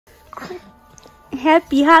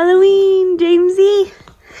Happy Halloween, Jamesie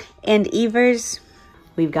and Evers.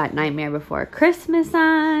 We've got Nightmare Before Christmas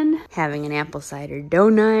on, having an apple cider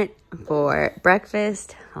donut for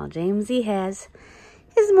breakfast, while Jamesie has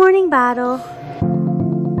his morning bottle.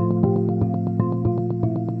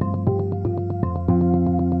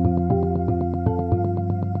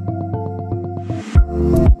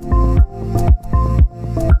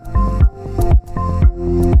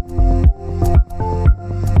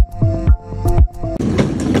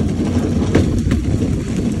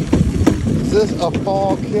 Is this a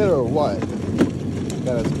fall kid or what?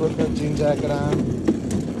 Got his Brookhart jean jacket on,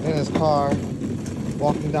 in his car,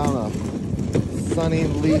 walking down a sunny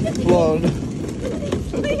leaf road.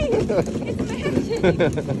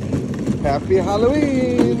 Happy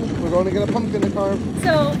Halloween! We're going to get a pumpkin to carve.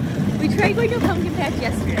 So, we tried going to a pumpkin patch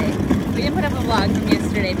yesterday. We didn't put up a vlog from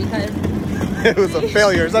yesterday because it was a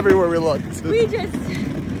failure. It's everywhere we looked. We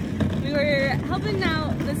were helping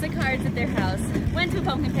out the Sickards at their house. Went to a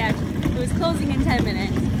pumpkin patch. It was closing in 10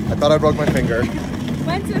 minutes. I thought I broke my finger.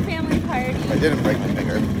 Went to a family party. I didn't break my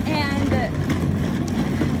finger. And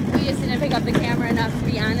we just didn't pick up the camera enough, to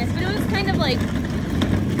be honest. But it was kind of like,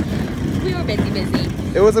 we were busy.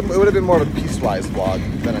 It would have been more of a piecewise vlog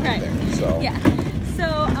than anything. Right. So yeah.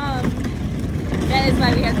 So that is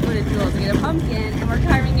why we have to go to Jewel's to get a pumpkin, and we're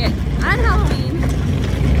carving it on Halloween.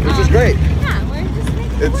 Which is great. Yeah, we're just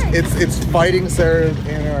making it work. It's fighting Sarah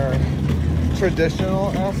in her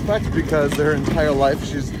traditional aspect because her entire life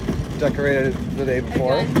she's decorated the day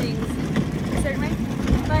before. I've done things a certain way,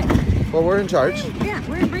 but well, we're in charge. Yeah,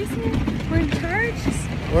 we're embracing it. We're in charge.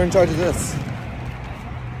 We're in charge of this.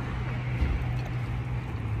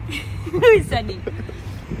 Who's sending?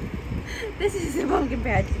 This is a pumpkin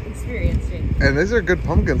patch experience, right? And these are good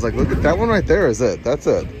pumpkins. Like, look at that one right there. Is it? That's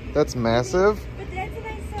it. That's massive. But that's a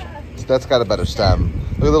nice. That's got a better stem.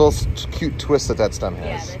 Look at the little cute twist that stem has.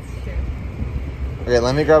 Yeah, that's true. Okay,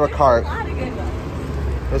 let me grab a cart. There's a lot of good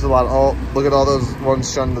ones. There's a lot. Oh, look at all those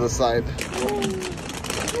ones shunned to the side.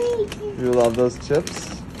 You love those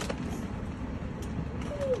chips?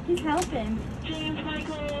 He's helping. James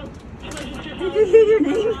Michael. Did you hear your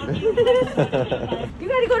name? You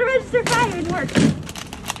gotta go to register 5 and work.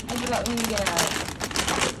 I forgot we can get a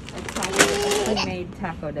homemade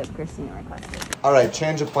taco that Christina requested. All right,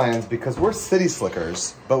 change of plans because we're city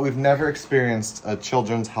slickers, but we've never experienced a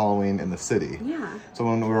children's Halloween in the city. Yeah. So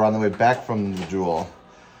when we were on the way back from the Jewel,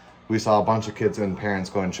 we saw a bunch of kids and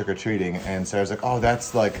parents going trick-or-treating, and Sarah's like, oh,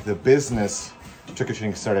 that's like the business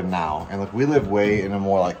trick-or-treating started now. And like we live way in a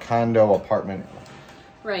more like condo apartment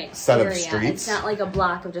set of streets. It's not like a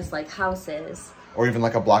block of just like houses. Or even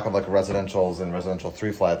like a block of like residentials and residential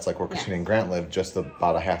 3 flats like where Christina and Grant live just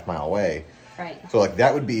about a half-mile away. Right. So like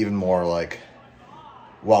that would be even more like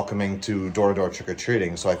welcoming to door-to-door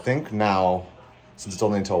trick-or-treating. So I think now, since it's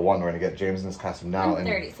only until 1, we're gonna get James in his costume now.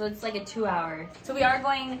 1:30, so it's like a 2-hour. So we are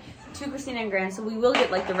going to Christina and Grant, so we will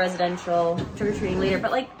get like the residential trick-or-treating later,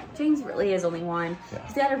 but like James really is only 1. Yeah.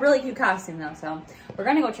 He's got a really cute costume though, so we're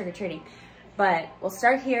gonna go trick-or-treating. But we'll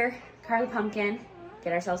start here, carve the pumpkin,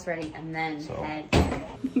 get ourselves ready, and then head.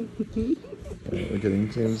 We're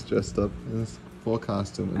getting James dressed up in his full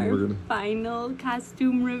costume, and we're gonna final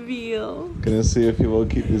costume reveal. Gonna see if he will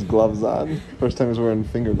keep these gloves on. First time he's wearing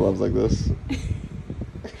finger gloves like this.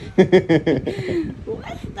 What the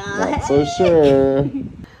Not so sure.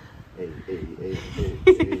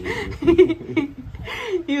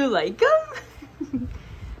 You like them?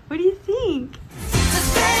 What do you think?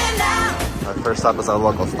 Our first stop is our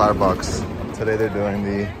local Starbucks. Today they're doing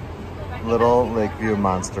the Little Lakeview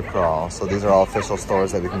Monster Crawl. So these are all official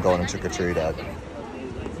stores that we can go in and trick-or-treat at.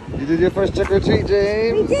 You did your first trick-or-treat,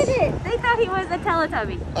 James? We did it! They thought he was a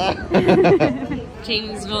Teletubby.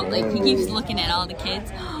 James, like, he keeps looking at all the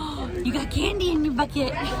kids. Oh, you got candy in your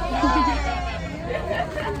bucket.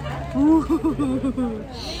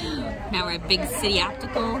 Now we're at Big City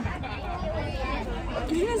Optical.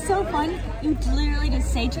 Isn't it so fun? You literally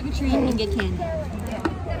just say trick-or-treat and get candy.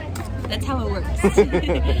 That's how it works.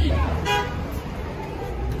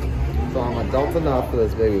 So I'm adult enough for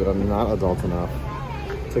this baby, but I'm not adult enough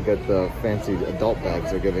to get the fancy adult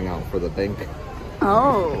bags they're giving out for the bank.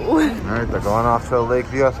 Oh. All right, they're going off to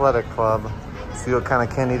Lakeview Athletic Club. See what kind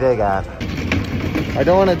of candy they got. I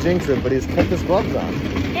don't want to jinx it, but he's kept his gloves on.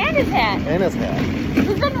 And his hat. And his hat.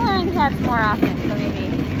 He's been wearing hats more often, so maybe.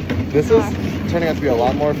 This is turning out to be a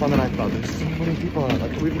lot more fun than I thought. There's so many people on it.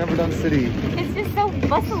 Like, we've never done city. It's just so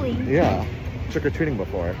bustly. Yeah. Trick-or-treating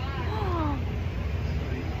before.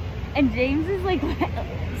 And James is like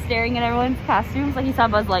staring at everyone's costumes like he saw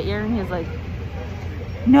Buzz Lightyear and he was like,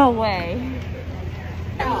 no way.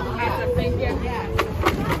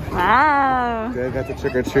 Wow, Wow. I got the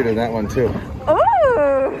trick or treat in that one too.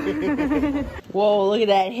 Oh. Whoa, look at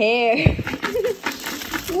that hair.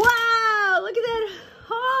 Wow, look at that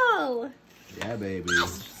haul. Yeah, baby.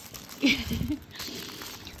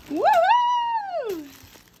 Woo!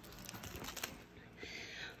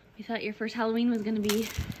 We thought your first Halloween was gonna be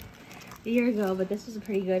a year ago, but this was a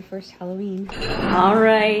pretty good first Halloween.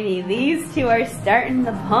 Alrighty, these two are starting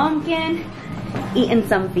the pumpkin, eating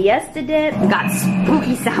some Fiesta dip, got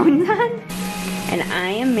spooky sounds on, and I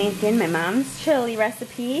am making my mom's chili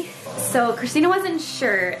recipe. So Christina wasn't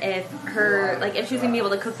sure if she was gonna be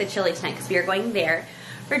able to cook the chili tonight because we are going there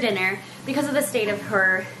for dinner because of the state of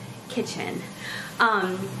her kitchen.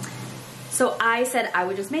 So I said I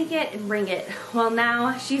would just make it and bring it. Well,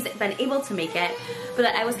 now she's been able to make it, but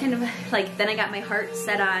I was kind of like, then I got my heart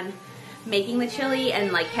set on making the chili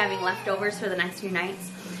and like having leftovers for the next few nights.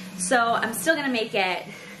 So I'm still gonna make it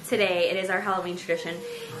today. It is our Halloween tradition.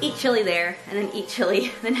 Eat chili there and then eat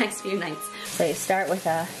chili the next few nights. So you start with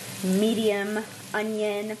a medium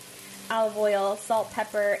onion, olive oil, salt,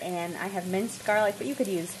 pepper, and I have minced garlic, but you could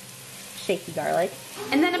use shaky garlic.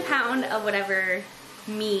 And then a pound of whatever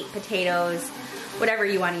meat, potatoes, whatever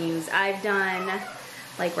you want to use. I've done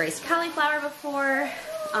like raised cauliflower before.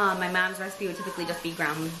 My mom's recipe would typically just be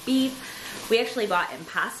ground beef. We actually bought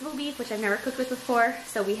Impossible beef, which I've never cooked with before,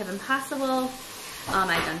 so we have Impossible.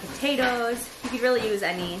 I've done potatoes. You could really use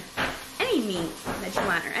any meat that you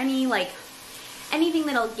want, or anything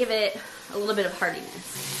that'll give it a little bit of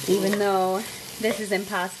heartiness. Even though this is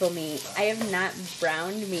Impossible meat, I have not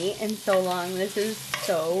browned meat in so long. This is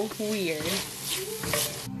so weird.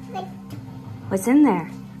 What's in there?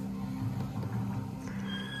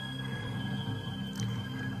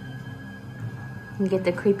 You get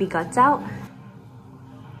the creepy guts out.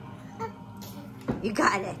 You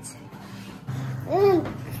got it. Ugh.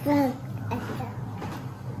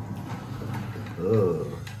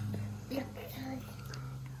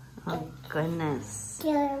 Oh goodness.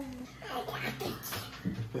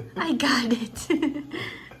 I got it.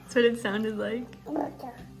 That's what it sounded like.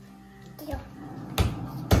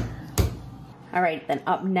 All right, then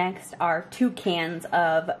up next are 2 cans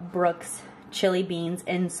of Brooks chili beans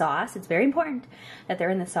in sauce. It's very important that they're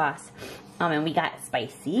in the sauce. And we got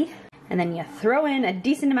spicy. And then you throw in a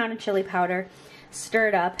decent amount of chili powder, stir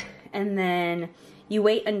it up, and then you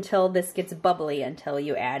wait until this gets bubbly until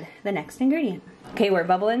you add the next ingredient. Okay, we're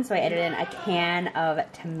bubbling, so I added in a can of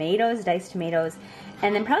tomatoes, diced tomatoes,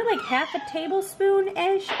 and then probably like half a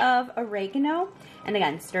tablespoon-ish of oregano. And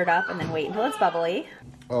again, stir it up and then wait until it's bubbly.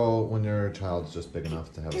 Oh, when your child's just big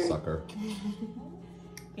enough to have a sucker.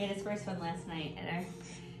 He had his first one last night at our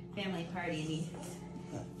family party,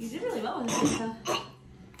 and he did really well with it. So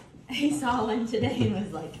he saw one today and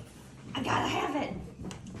was like, I gotta have it.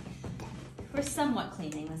 We're somewhat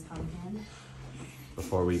cleaning this pumpkin.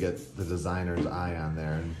 Before we get the designer's eye on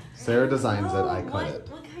there. And Sarah designs it, I cut it.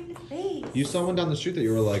 What kind of face? You saw one down the street that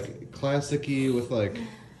you were like classic-y with like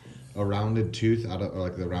a rounded tooth out of, or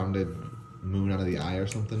like the rounded moon out of the eye or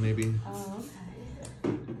something maybe. Oh,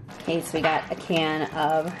 okay. Okay, so we got a can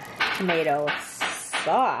of tomato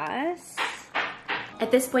sauce.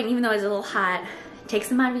 At this point, even though it's a little hot, take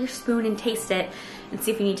some out of your spoon and taste it and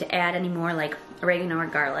see if you need to add any more like oregano or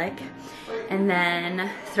garlic. And then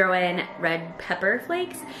throw in red pepper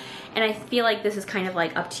flakes. And I feel like this is kind of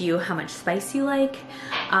like up to you how much spice you like.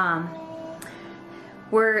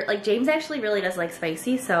 James actually really does like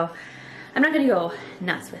spicy, so I'm not gonna go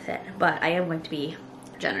nuts with it, but I am going to be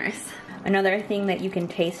generous. Another thing that you can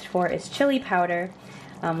taste for is chili powder,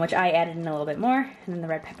 which I added in a little bit more, and then the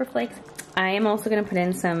red pepper flakes. I am also gonna put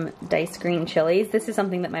in some diced green chilies. This is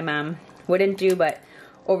something that my mom wouldn't do, but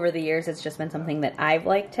over the years it's just been something that I've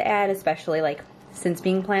liked to add, especially like since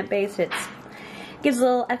being plant-based. It gives a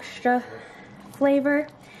little extra flavor.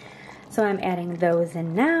 So I'm adding those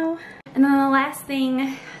in now. And then the last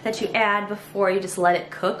thing that you add before you just let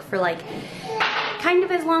it cook for like kind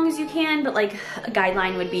of as long as you can, but like a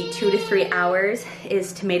guideline would be 2 to 3 hours,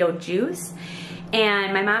 is tomato juice.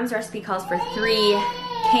 And my mom's recipe calls for 3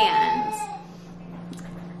 cans.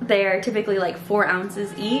 They're typically like 4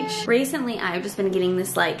 ounces each. Recently, I've just been getting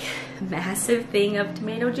this like massive thing of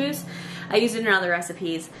tomato juice. I use it in other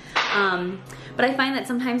recipes. But I find that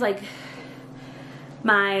sometimes like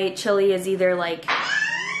my chili is either like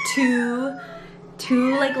too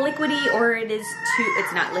like liquidy, or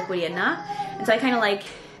it's not liquidy enough. And so I kind of like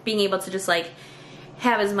being able to just like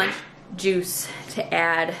have as much juice to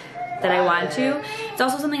add that I want to. It's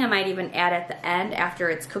also something I might even add at the end after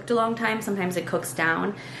it's cooked a long time. Sometimes it cooks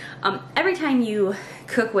down. Every time you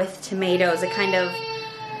cook with tomatoes, it kind of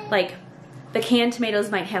like the canned tomatoes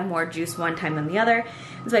might have more juice one time than the other.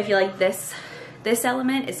 So I feel like this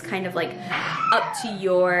element is kind of like up to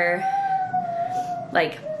your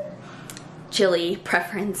like chili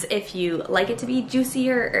preference, if you like it to be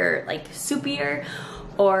juicier or like soupier,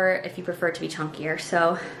 or if you prefer it to be chunkier.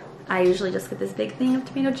 So I usually just get this big thing of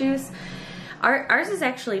tomato juice. Ours is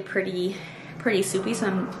actually pretty soupy, so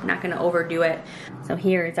I'm not gonna overdo it. So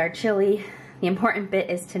here is our chili. The important bit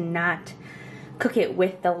is to not cook it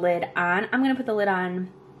with the lid on. I'm gonna put the lid on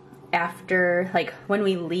after, like when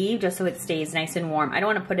we leave, just so it stays nice and warm. I don't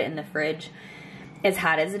wanna put it in the fridge as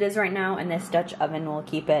hot as it is right now, and this Dutch oven will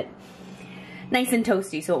keep it nice and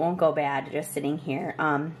toasty so it won't go bad just sitting here.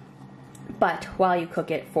 But while you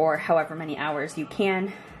cook it for however many hours, you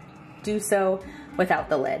can do so without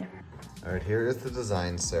the lid. All right, here is the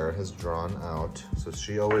design Sarah has drawn out. So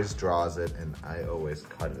she always draws it and I always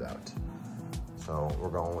cut it out. So we're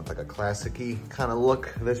going with like a classic-y kind of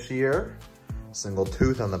look this year. Single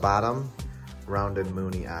tooth on the bottom, rounded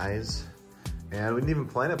moony eyes. And we didn't even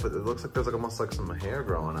plan it, but it looks like there's like almost like some hair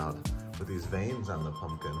growing out with these veins on the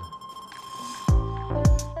pumpkin.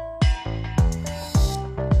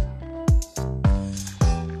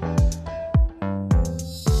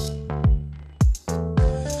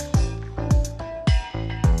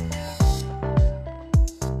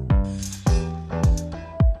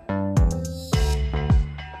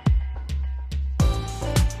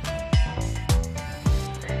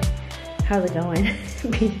 How's it going?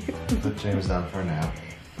 Put James down for a nap.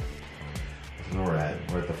 We're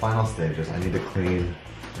at the final stages. I need to clean.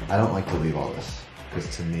 I don't like to leave all this,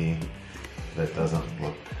 because to me, that doesn't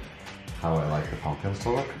look how I like the pumpkins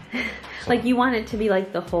to look. So, like you want it to be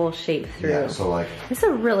like the whole shape through. Yeah, so like. This is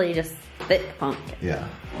a really just thick pumpkin. Yeah,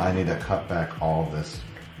 I need to cut back all this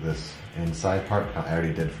inside part. I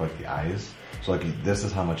already did for like the eyes. So like this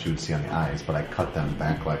is how much you would see on the eyes, but I cut them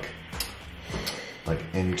back like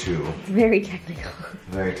into. Very technical.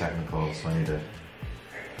 Very technical, so I need to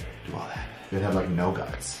do all that. It had like no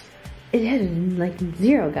guts. It had like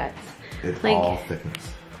 0 guts. It's like, all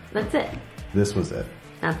thickness. That's it. This was it.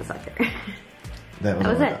 Not the sucker. That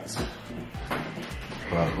was it. Guts.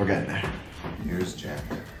 Well, we're getting there. Here's Jack.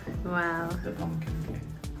 Wow. The pumpkin king.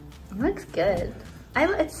 It looks good.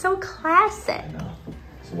 It's so classic. I know.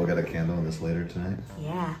 So we'll get a candle in this later tonight?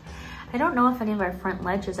 Yeah. I don't know if any of our front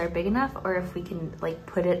ledges are big enough or if we can like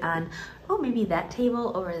put it on, oh, maybe that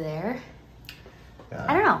table over there. Yeah.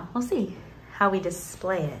 I don't know. We'll see how we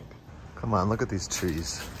display it. Come on, look at these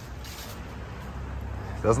trees.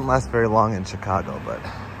 It doesn't last very long in Chicago, but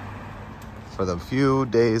for the few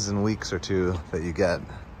days and weeks or two that you get,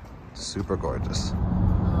 super gorgeous.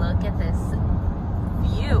 Look at this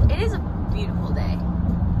view. It is a beautiful day.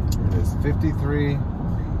 It is 53,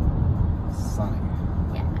 sunny.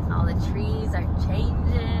 All the trees are changing,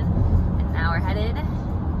 and now we're headed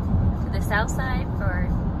to the south side for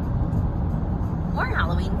more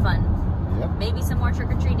Halloween fun. Yep. Maybe some more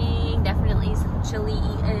trick-or-treating, definitely some chili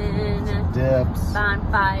eating, dips,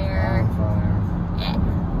 bonfire. Yeah.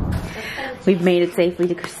 We've made it safely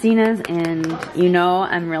to Christina's, and you know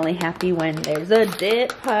I'm really happy when there's a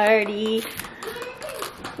dip party.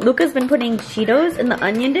 Luca's been putting Cheetos in the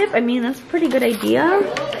onion dip. I mean, that's a pretty good idea.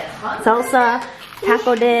 Salsa.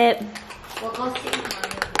 Taco dip.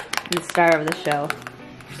 The star of the show,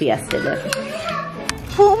 Fiesta dip.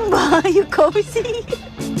 Pumbaa, you cozy.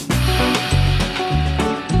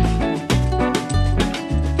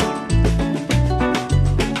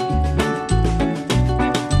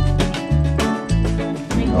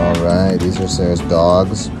 All right, these are Sarah's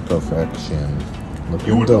dogs. Perfection.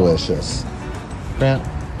 Looking delicious. Grant?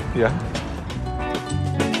 Yeah.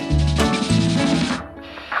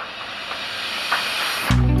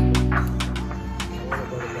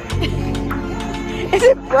 Is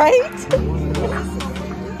it bright?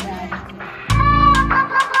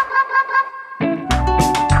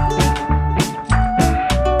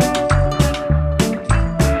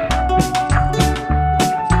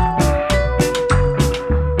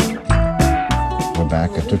 We're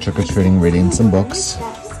back after trick-or-treating, reading some books.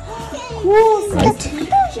 Right?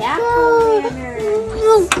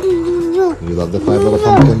 You love the 5 Little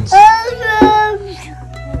Pumpkins?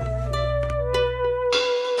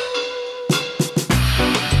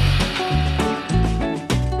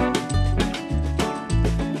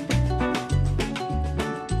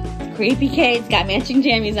 Creepy Kate's got matching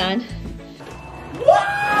jammies on.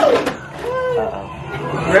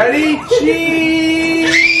 Ready?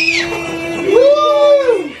 Cheese!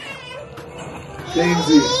 Woo!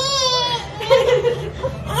 Jamesie.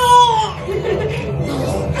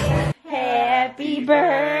 Happy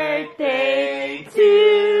birthday to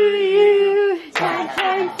you. Cha, cha,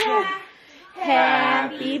 cha.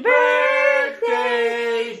 Happy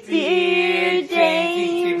birthday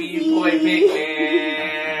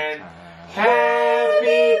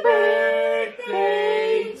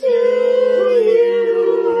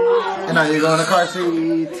Now you go in the car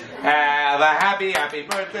seat. Have a happy, happy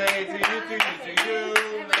birthday to you, to you, to you.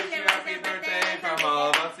 Wish you happy birthday from all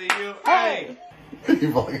of us to you. Hey! Are you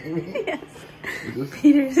vlogging me? Yes.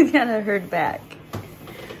 Peter's got a herd back,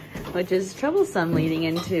 which is troublesome leading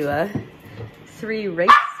into a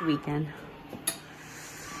 3-race weekend.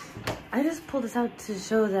 I just pulled this out to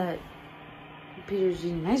show that Peter's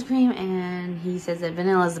eating ice cream and he says that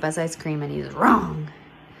vanilla is the best ice cream and he's wrong.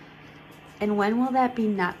 And when will that be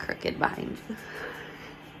not crooked behind you?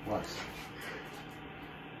 What?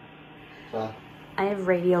 I have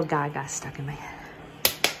Radio Gaga stuck in my head.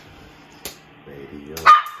 Radio.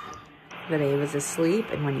 But he was asleep,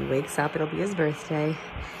 and when he wakes up, it'll be his birthday.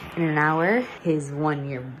 In an hour, his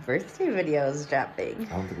 1-year birthday video is dropping.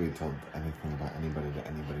 I don't think we told anything about anybody to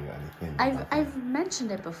anything. I've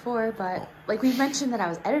mentioned it before, but like we've mentioned that I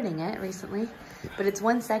was editing it recently. But it's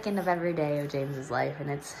 1 second of every day of James's life, and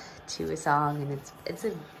it's to a song, and it's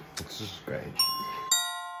just great.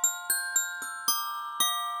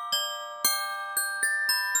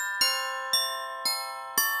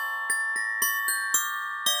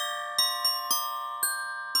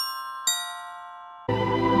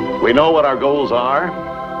 We know what our goals are.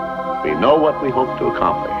 We know what we hope to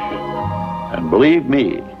accomplish. And believe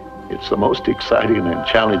me, it's the most exciting and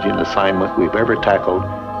challenging assignment we've ever tackled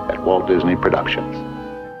at Walt Disney Productions.